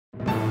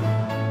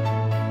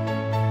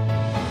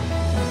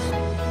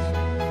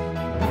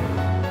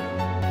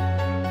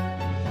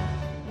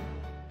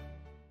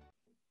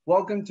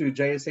Welcome to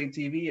JSA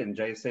TV and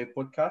JSA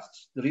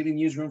Podcasts, the leading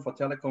newsroom for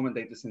telecom and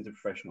data center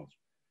professionals.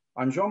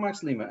 I'm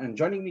Jean-Max Lima, and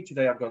joining me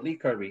today, I've got Lee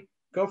Kirby,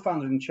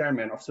 co-founder and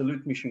chairman of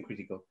Salute Mission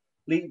Critical.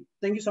 Lee,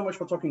 thank you so much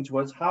for talking to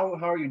us. How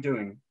are you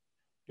doing?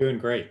 Doing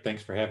great.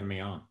 Thanks for having me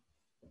on.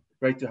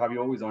 Great to have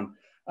you always on.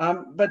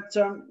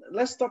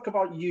 Let's talk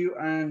about you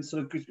and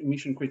Salute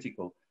Mission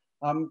Critical.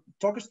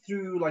 Talk us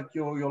through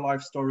your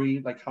life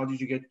story. How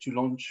did you get to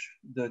launch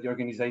the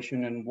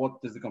organization, and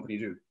what does the company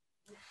do?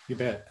 You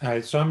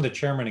bet. So I'm the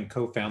chairman and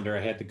co-founder.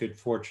 I had the good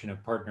fortune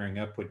of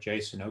partnering up with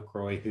Jason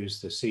Okroy,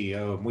 who's the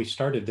CEO, and we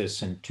started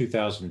this in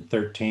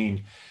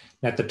 2013.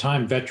 At the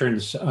time,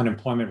 veterans'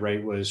 unemployment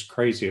rate was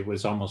crazy. It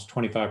was almost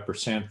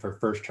 25% for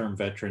first-term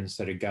veterans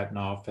that had gotten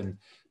off, and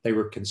they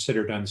were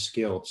considered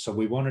unskilled. So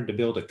we wanted to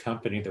build a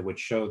company that would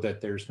show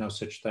that there's no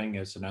such thing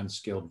as an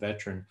unskilled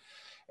veteran,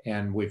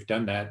 and we've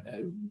done that.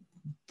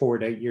 4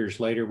 to 8 years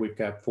later, we've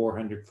got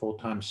 400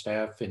 full-time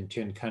staff in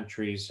 10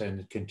 countries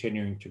and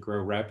continuing to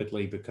grow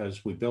rapidly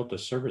because we built a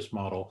service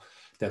model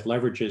that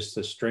leverages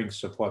the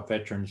strengths of what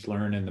veterans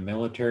learn in the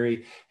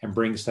military and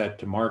brings that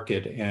to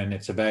market. And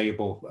it's a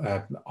valuable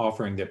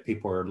offering that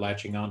people are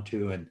latching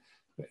onto and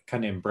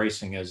kind of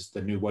embracing as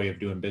the new way of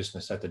doing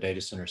business at the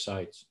data center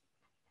sites.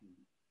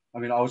 I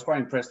mean, I was quite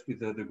impressed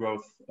with the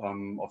growth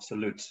of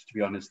Salute, to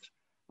be honest,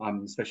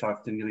 especially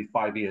after nearly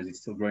 5 years.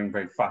 It's still growing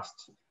very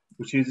fast,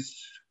 which is,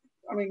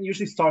 I mean,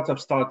 usually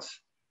startups start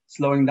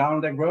slowing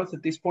down their growth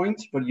at this point,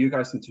 but you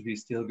guys seem to be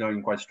still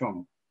going quite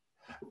strong.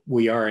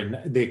 We are,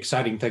 and the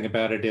exciting thing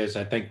about it is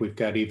I think we've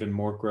got even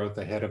more growth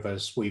ahead of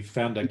us. We've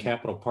found a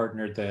capital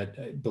partner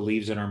that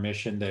believes in our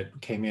mission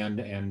that came in,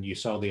 and you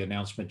saw the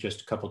announcement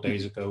just a couple of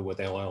days ago with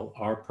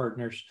LLR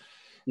Partners.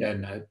 Yeah.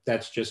 And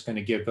that's just going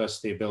to give us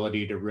the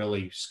ability to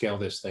really scale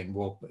this thing.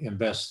 We'll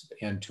invest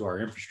into our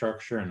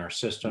infrastructure and our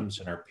systems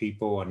and our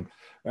people and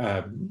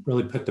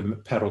really put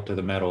the pedal to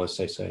the metal, as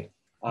they say.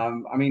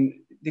 I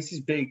mean, this is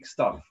big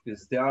stuff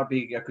because there are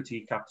big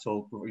equity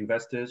capital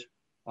investors.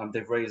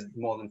 They've raised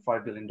more than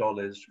 $5 billion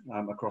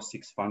across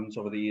 6 funds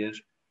over the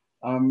years.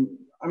 I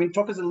mean,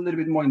 talk us a little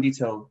bit more in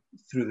detail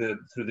through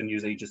the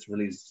news that you just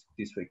released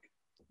this week.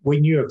 We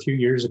knew a few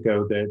years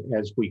ago that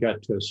as we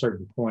got to a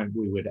certain point,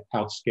 we would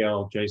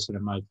outscale Jason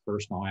and my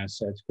personal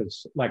assets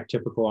because, like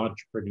typical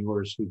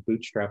entrepreneurs who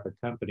bootstrap a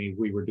company,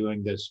 we were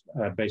doing this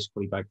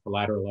basically by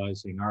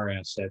collateralizing our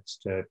assets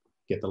to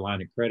get the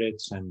line of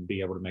credits and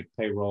be able to make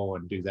payroll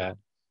and do that.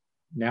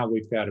 Now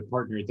we've got a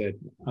partner that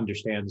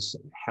understands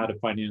how to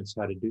finance,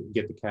 how to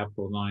get the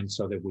capital line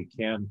so that we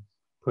can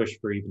push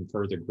for even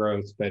further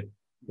growth. But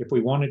if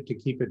we wanted to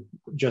keep it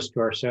just to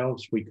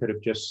ourselves, we could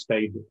have just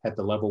stayed at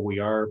the level we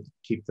are,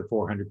 keep the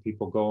 400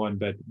 people going.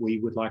 But we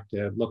would like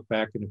to look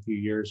back in a few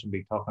years and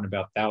be talking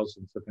about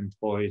thousands of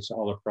employees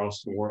all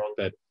across the world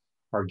that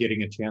are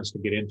getting a chance to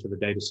get into the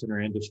data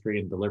center industry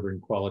and delivering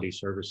quality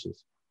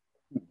services.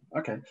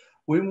 Okay.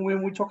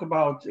 When we talk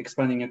about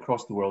expanding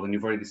across the world, and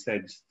you've already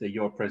said that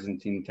you're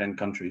present in 10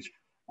 countries,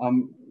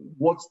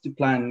 what's the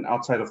plan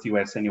outside of the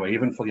US anyway,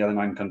 even for the other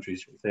 9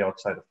 countries, if they're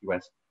outside of the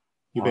US?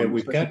 You bet.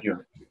 We've got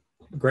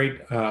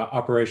great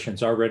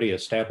operations already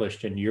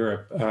established in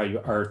Europe.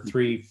 Our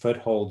 3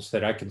 footholds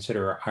that I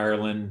consider are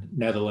Ireland,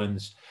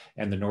 Netherlands,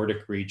 and the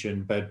Nordic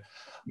region, but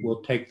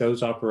we'll take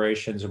those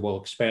operations and we'll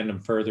expand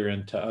them further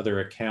into other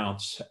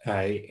accounts.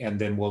 And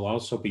then we'll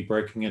also be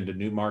breaking into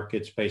new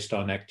markets based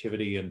on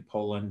activity in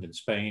Poland and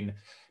Spain.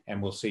 And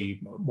we'll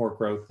see more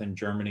growth in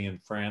Germany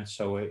and France.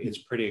 So it's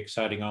pretty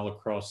exciting all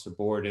across the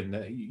board in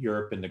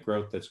Europe and the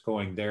growth that's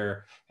going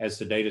there. As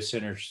the data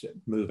centers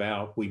move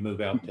out, we move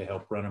out to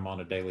help run them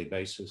on a daily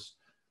basis.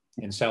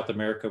 In South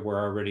America,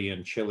 we're already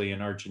in Chile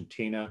and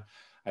Argentina.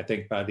 I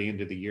think by the end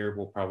of the year,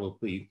 we'll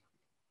probably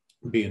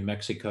be in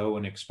Mexico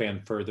and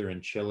expand further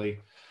in Chile.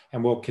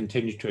 And we'll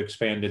continue to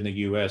expand in the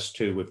US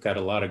too. We've got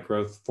a lot of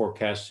growth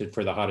forecasted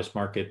for the hottest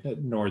market,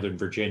 Northern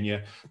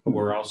Virginia, but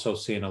we're also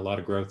seeing a lot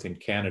of growth in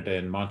Canada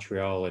and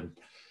Montreal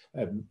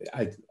and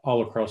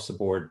all across the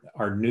board.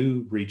 Our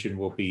new region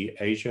will be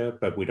Asia,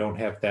 but we don't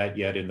have that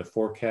yet in the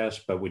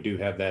forecast, but we do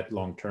have that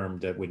long-term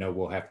that we know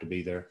will have to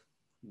be there.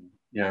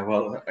 Yeah,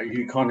 well,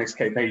 you can't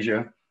escape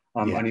Asia.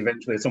 And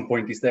eventually at some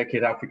point this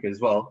decade, Africa as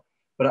well.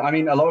 But I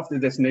mean, a lot of the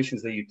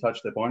destinations that you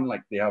touched upon,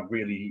 they are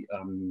really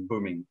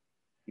booming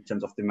in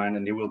terms of demand,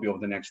 and they will be over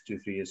the next 2-3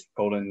 years,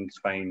 Poland,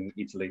 Spain,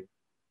 Italy.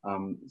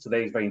 So that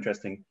is very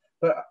interesting.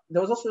 But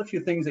there was also a few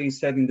things that you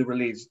said in the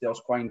release that I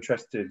was quite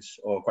interested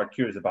or quite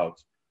curious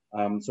about.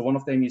 So one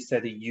of them, you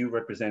said that you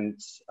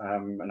represent,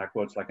 and I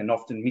quote, an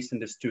often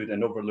misunderstood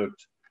and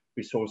overlooked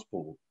resource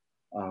pool,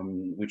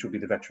 which would be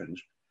the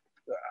veterans.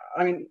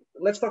 I mean,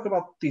 let's talk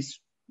about this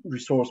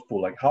resource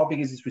pool. How big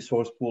is this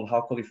resource pool?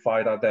 How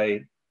qualified are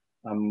they?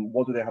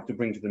 What do they have to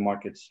bring to the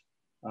markets,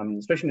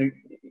 especially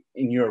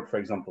in Europe, for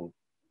example,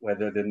 where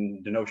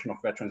the notion of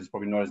veterans is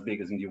probably not as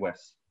big as in the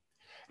US?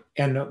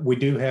 And we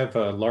do have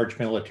a large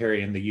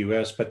military in the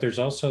US, but there's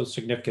also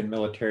significant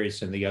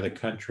militaries in the other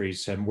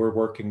countries. And we're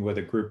working with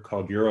a group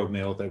called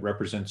Euromil that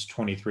represents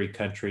 23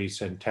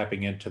 countries and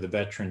tapping into the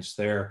veterans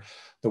there.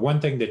 The one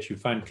thing that you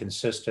find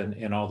consistent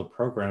in all the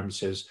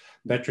programs is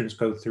veterans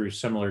go through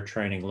similar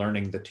training,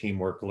 learning the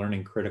teamwork,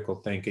 learning critical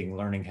thinking,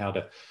 learning how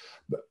to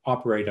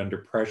operate under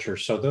pressure.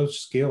 So those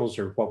skills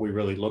are what we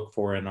really look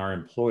for in our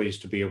employees,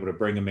 to be able to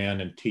bring them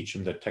in and teach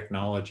them the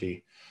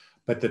technology.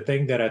 But the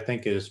thing that I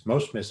think is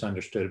most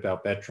misunderstood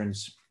about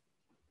veterans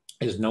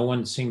is no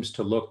one seems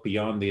to look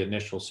beyond the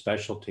initial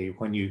specialty.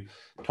 When you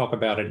talk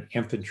about an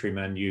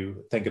infantryman,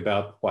 you think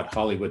about what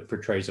Hollywood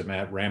portrays them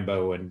at,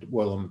 Rambo and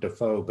Willem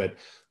Dafoe. But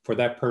for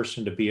that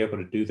person to be able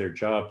to do their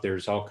job,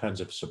 there's all kinds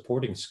of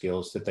supporting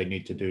skills that they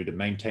need to do to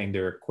maintain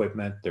their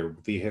equipment, their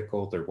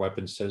vehicle, their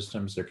weapon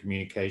systems, their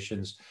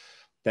communications.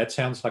 That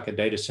sounds like a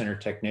data center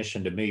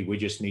technician to me. We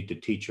just need to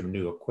teach them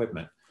new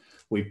equipment.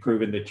 We've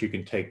proven that you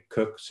can take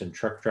cooks and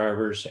truck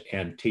drivers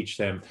and teach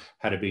them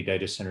how to be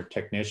data center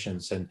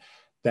technicians. And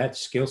that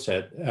skill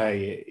set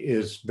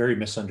is very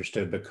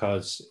misunderstood,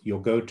 because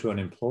you'll go to an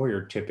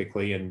employer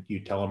typically and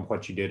you tell them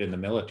what you did in the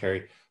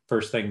military.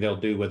 First thing they'll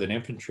do with an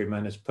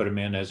infantryman is put him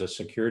in as a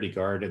security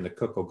guard, and the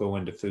cook will go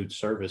into food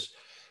service.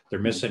 They're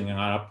missing an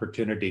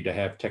opportunity to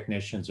have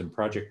technicians and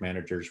project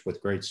managers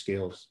with great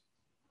skills.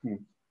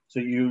 So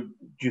do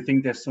you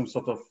think there's some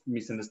sort of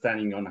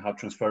misunderstanding on how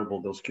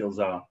transferable those skills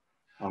are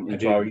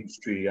into our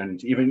industry?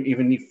 And even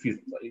if do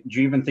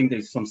you even think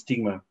there's some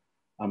stigma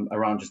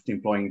around just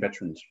employing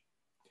veterans?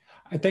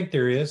 I think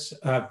there is.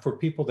 For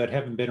people that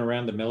haven't been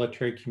around the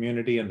military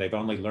community and they've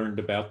only learned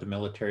about the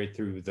military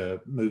through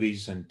the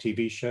movies and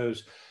TV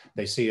shows,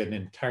 they see an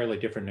entirely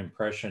different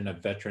impression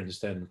of veterans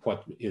than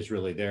what is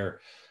really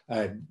there.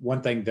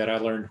 One thing that I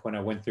learned when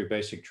I went through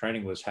basic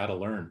training was how to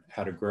learn,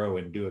 how to grow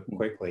and do it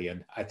quickly.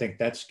 And I think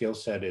that skill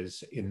set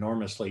is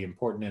enormously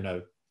important in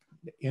a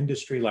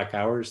industry like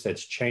ours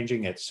that's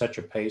changing at such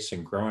a pace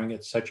and growing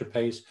at such a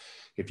pace.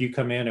 If you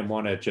come in and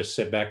want to just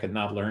sit back and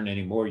not learn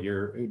anymore,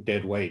 you're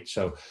dead weight.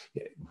 So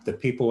the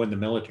people in the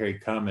military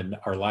come and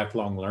are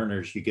lifelong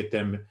learners. You get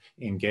them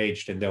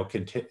engaged and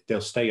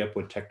they'll stay up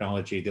with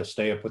technology. They'll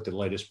stay up with the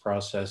latest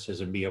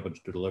processes and be able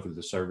to deliver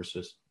the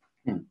services.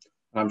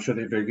 I'm sure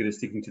they're very good at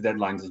sticking to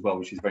deadlines as well,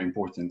 which is very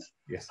important.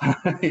 Yes.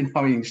 In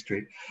our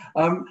industry.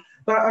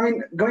 But I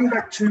mean, going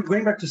back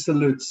to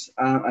Salutes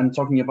and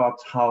talking about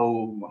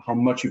how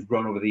much you've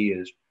grown over the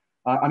years.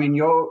 I mean,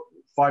 you're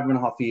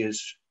 5.5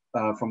 years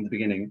from the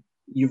beginning.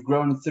 You've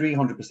grown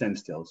 300%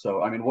 still.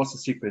 So I mean, what's the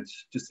secret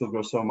to still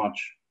grow so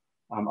much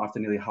after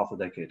nearly half a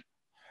decade?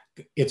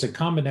 It's a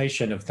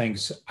combination of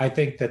things. I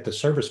think that the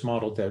service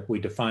model that we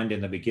defined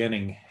in the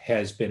beginning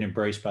has been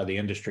embraced by the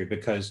industry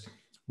because,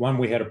 one,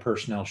 we had a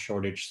personnel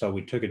shortage, so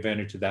we took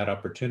advantage of that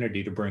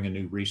opportunity to bring a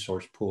new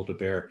resource pool to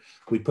bear.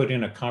 We put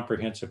in a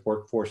comprehensive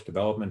workforce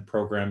development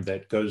program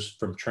that goes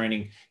from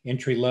training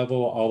entry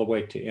level all the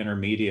way to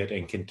intermediate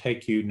and can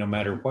take you, no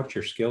matter what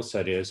your skill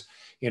set is,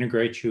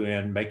 integrate you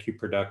in, make you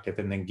productive,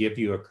 and then give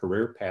you a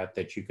career path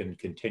that you can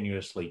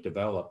continuously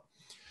develop.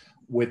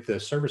 With the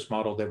service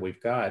model that we've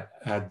got,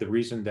 the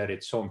reason that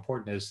it's so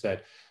important is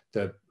that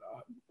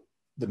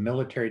the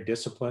military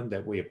discipline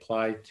that we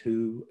apply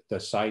to the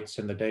sites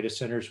and the data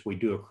centers, we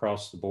do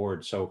across the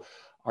board. So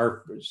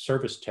our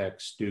service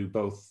techs do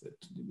both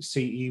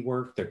CE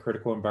work, the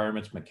critical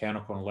environments,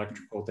 mechanical and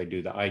electrical, they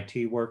do the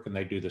IT work, and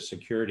they do the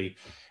security.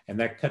 And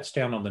that cuts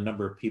down on the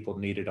number of people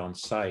needed on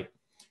site.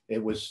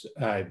 It was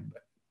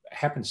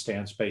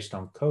happenstance based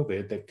on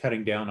COVID that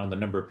cutting down on the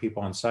number of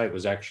people on site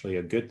was actually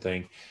a good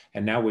thing.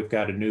 And now we've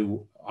got a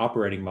new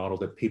operating model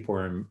that people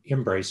are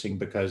embracing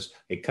because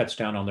it cuts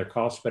down on their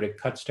costs, but it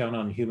cuts down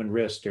on human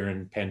risk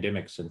during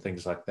pandemics and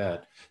things like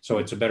that. So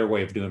it's a better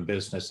way of doing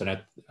business.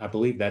 And I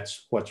believe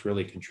that's what's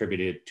really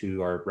contributed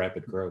to our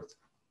rapid growth.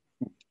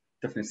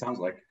 Definitely sounds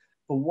like.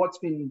 But what's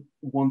been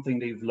one thing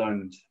that you've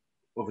learned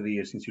over the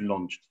years since you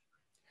launched?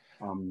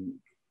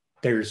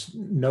 There's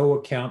no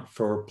account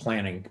for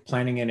planning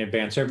in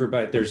advance.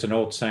 There's an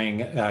old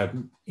saying,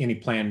 any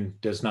plan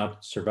does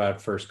not survive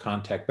first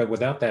contact, but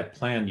without that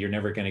plan, you're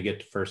never going to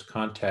get to first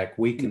contact.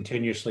 We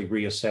continuously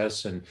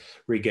reassess and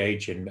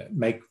regauge and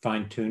make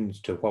fine tunes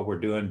to what we're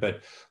doing,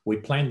 but we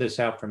planned this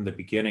out from the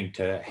beginning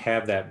to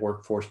have that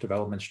workforce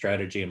development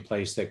strategy in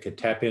place that could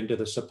tap into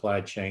the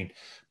supply chain,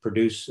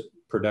 produce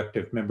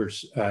productive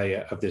members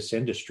of this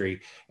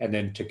industry, and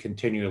then to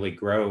continually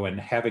grow. And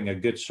having a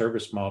good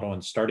service model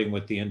and starting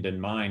with the end in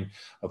mind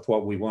of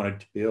what we wanted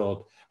to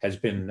build has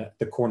been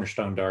the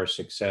cornerstone to our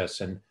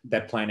success. And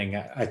that planning,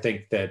 I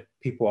think that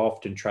people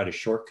often try to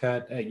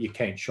shortcut. You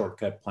can't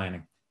shortcut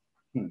planning.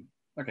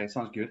 Okay,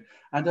 sounds good.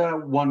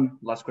 And one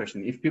last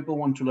question. If people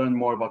want to learn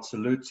more about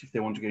Salutes, if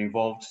they want to get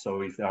involved, so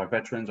if they are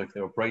veterans or if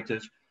they're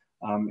operators,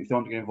 if they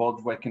want to get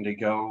involved, where can they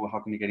go? How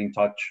can they get in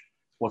touch?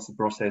 What's the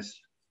process?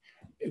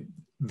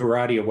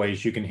 variety of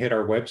ways. You can hit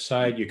our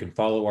website. You can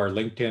follow our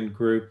LinkedIn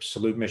group.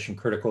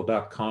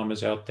 SaluteMissionCritical.com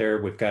is out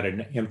there. We've got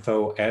an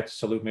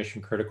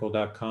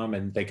info@SaluteMissionCritical.com,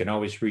 and they can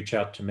always reach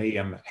out to me.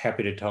 I'm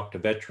happy to talk to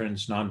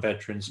veterans,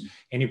 non-veterans,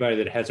 anybody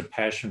that has a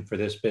passion for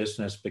this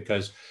business,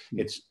 because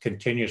it's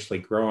continuously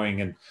growing,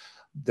 and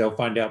they'll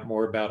find out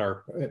more about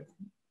our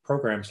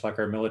programs like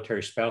our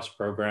military spouse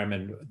program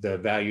and the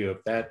value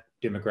of that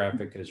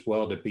demographic as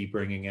well to be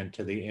bringing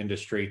into the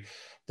industry.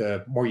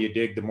 The more you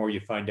dig, the more you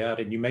find out,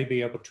 and you may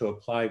be able to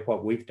apply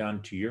what we've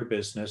done to your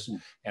business.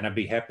 And I'd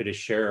be happy to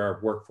share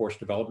our workforce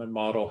development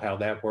model, how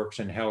that works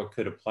and how it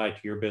could apply to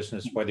your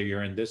business, whether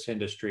you're in this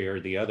industry or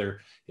the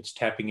other. It's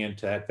tapping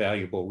into that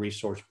valuable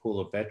resource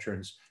pool of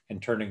veterans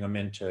and turning them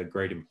into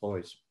great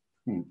employees.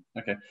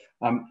 Okay.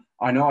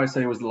 I know I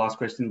say it was the last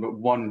question, but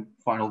one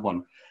final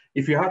one.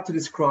 If you had to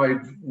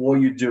describe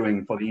what you're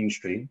doing for the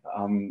industry,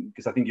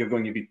 because I think you're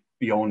going to be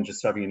beyond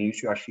just serving an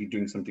industry, actually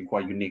doing something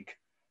quite unique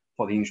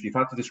for the industry. If you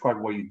had to describe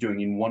what you're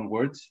doing in one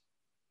word,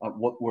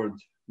 what word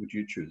would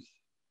you choose?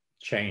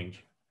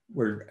 Change.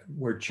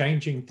 We're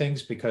changing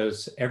things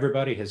because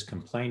everybody has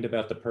complained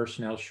about the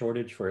personnel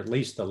shortage for at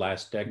least the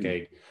last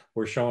decade.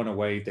 We're showing a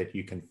way that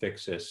you can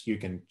fix this. You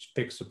can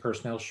fix the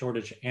personnel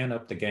shortage and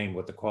up the game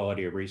with the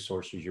quality of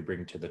resources you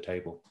bring to the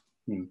table.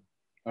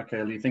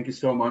 Okay, Lee, thank you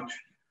so much.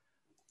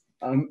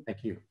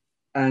 Thank you.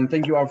 And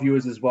thank you our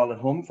viewers as well at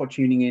home for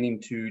tuning in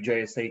into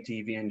JSA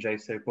TV and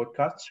JSA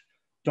podcasts.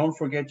 Don't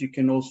forget, you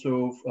can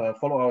also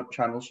follow our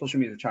channels, social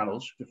media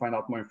channels, to find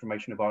out more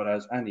information about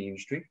us and the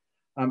industry.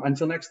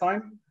 Until next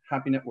time,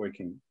 happy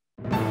networking.